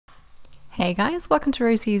Hey guys, welcome to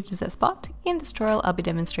Rosie's Dessert Spot. In this tutorial I'll be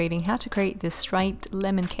demonstrating how to create this striped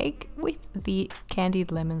lemon cake with the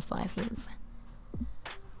candied lemon slices.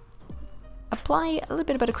 Apply a little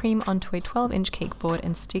bit of buttercream onto a 12-inch cake board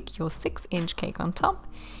and stick your 6-inch cake on top.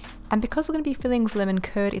 And because we're going to be filling with lemon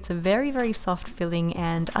curd, it's a very soft filling,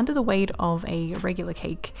 and under the weight of a regular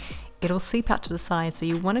cake it'll seep out to the side, so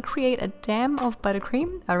you want to create a dam of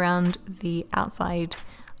buttercream around the outside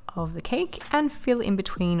of the cake and fill in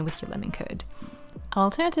between with your lemon curd.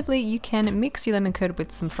 Alternatively, you can mix your lemon curd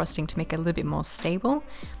with some frosting to make it a little bit more stable,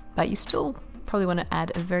 but you still probably want to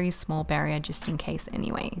add a very small barrier just in case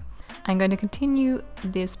anyway. I'm going to continue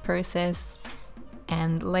this process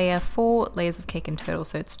and layer 4 layers of cake in total,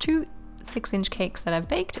 so it's 2 6-inch cakes that I've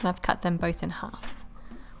baked and I've cut them both in half.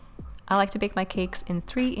 I like to bake my cakes in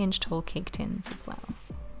 3-inch tall cake tins as well.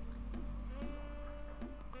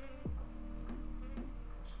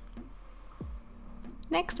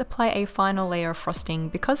 Next, apply a final layer of frosting.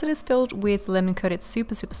 Because it is filled with lemon curd, it's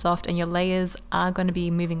super soft and your layers are going to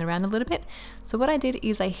be moving around a little bit. So what I did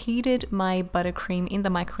is I heated my buttercream in the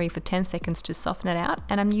microwave for 10 seconds to soften it out,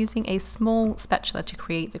 and I'm using a small spatula to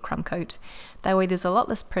create the crumb coat. That way there's a lot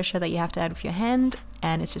less pressure that you have to add with your hand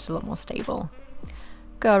and it's just a lot more stable.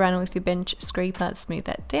 Go around with your bench scraper, smooth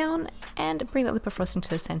that down and bring that lip of frosting to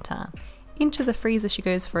the center. Into the freezer she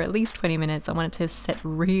goes for at least 20 minutes. I want it to set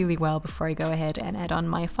really well before I go ahead and add on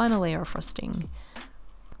my final layer of frosting.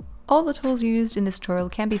 All the tools used in this tutorial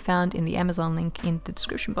can be found in the Amazon link in the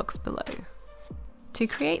description box below. To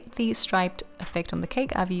create the striped effect on the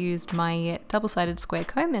cake, I've used my double-sided square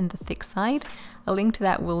comb and the thick side. A link to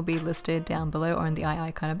that will be listed down below or in the eye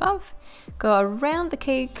icon above. Go around the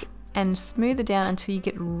cake and smooth it down until you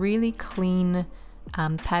get really clean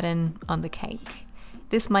pattern on the cake.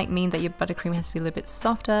 This might mean that your buttercream has to be a little bit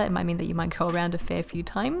softer. It might mean that you might go around a fair few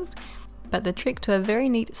times, but the trick to a very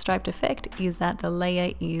neat striped effect is that the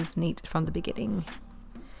layer is neat from the beginning.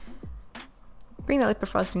 Bring that lip of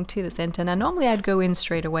frosting to the center. Now normally I'd go in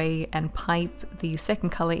straight away and pipe the second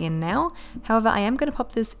color in now. However, I am going to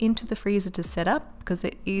pop this into the freezer to set up because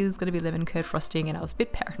it is going to be lemon curd frosting and I was a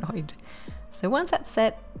bit paranoid. So once that's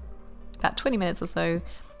set, about 20 minutes or so,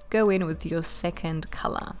 go in with your second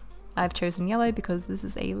color. I've chosen yellow because this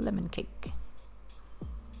is a lemon cake.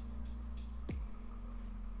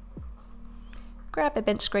 Grab a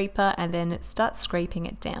bench scraper and then start scraping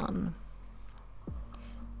it down.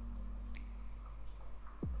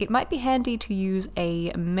 It might be handy to use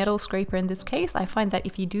a metal scraper in this case. I find that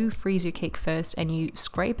if you do freeze your cake first and you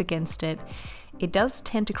scrape against it, it does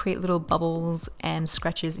tend to create little bubbles and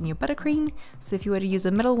scratches in your buttercream. So if you were to use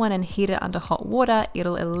a metal one and heat it under hot water,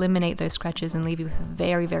 it'll eliminate those scratches and leave you with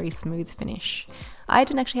a very smooth finish. I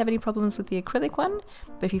didn't actually have any problems with the acrylic one,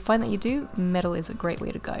 but if you find that you do, metal is a great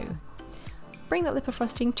way to go. Bring that lip of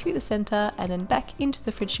frosting to the center and then back into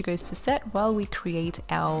the fridge she goes to set while we create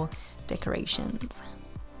our decorations.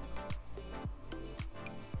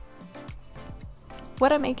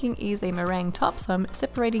 What I'm making is a meringue top, so I'm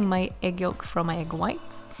separating my egg yolk from my egg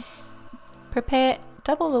whites. Prepare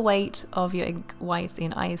double the weight of your egg whites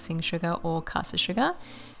in icing sugar or caster sugar,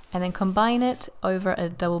 and then combine it over a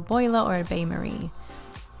double boiler or a bain-marie.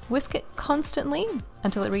 Whisk it constantly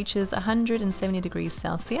until it reaches 170 degrees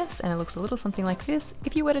Celsius and it looks a little something like this.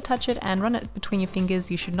 If you were to touch it and run it between your fingers,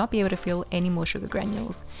 you should not be able to feel any more sugar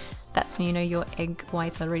granules. That's when you know your egg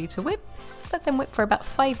whites are ready to whip. Let them whip for about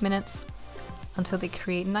 5 minutes until they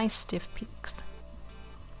create nice stiff peaks.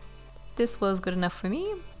 This was good enough for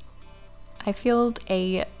me. I filled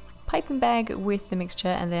a piping bag with the mixture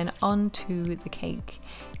and then onto the cake.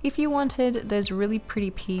 If you wanted those really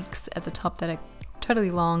pretty peaks at the top that are totally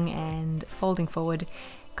long and folding forward,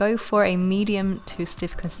 go for a medium to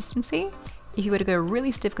stiff consistency. If you were to go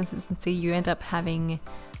really stiff consistency, you end up having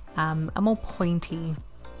a more pointy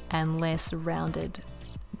and less rounded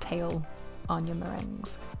tail on your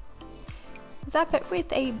meringues. Zap it with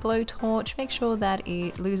a blowtorch, make sure that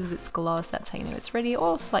it loses its gloss, that's how you know it's ready,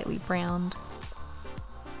 or slightly browned.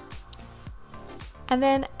 And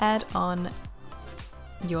then add on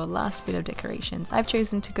your last bit of decorations. I've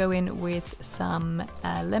chosen to go in with some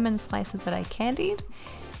lemon slices that I candied.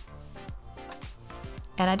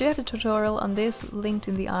 And I do have a tutorial on this linked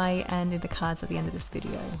in the eye and in the cards at the end of this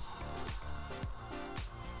video.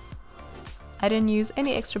 I didn't use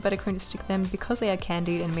any extra buttercream to stick them because they are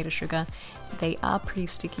candied and made of sugar. They are pretty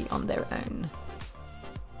sticky on their own.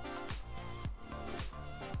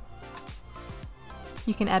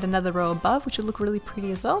 You can add another row above, which will look really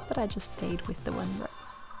pretty as well, but I just stayed with the one row.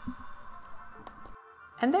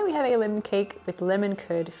 And there we have a lemon cake with lemon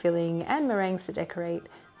curd filling and meringues to decorate.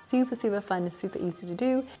 Super, super fun, super easy to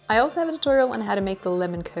do. I also have a tutorial on how to make the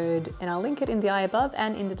lemon curd, and I'll link it in the eye above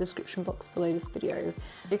and in the description box below this video.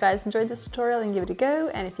 If you guys enjoyed this tutorial, then give it a go,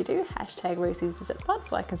 and if you do, hashtag Rosie's Dessert Spot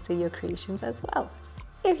so I can see your creations as well.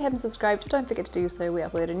 If you haven't subscribed, don't forget to do so. We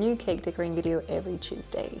upload a new cake decorating video every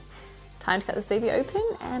Tuesday. Time to cut this baby open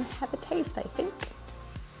and have a taste, I think.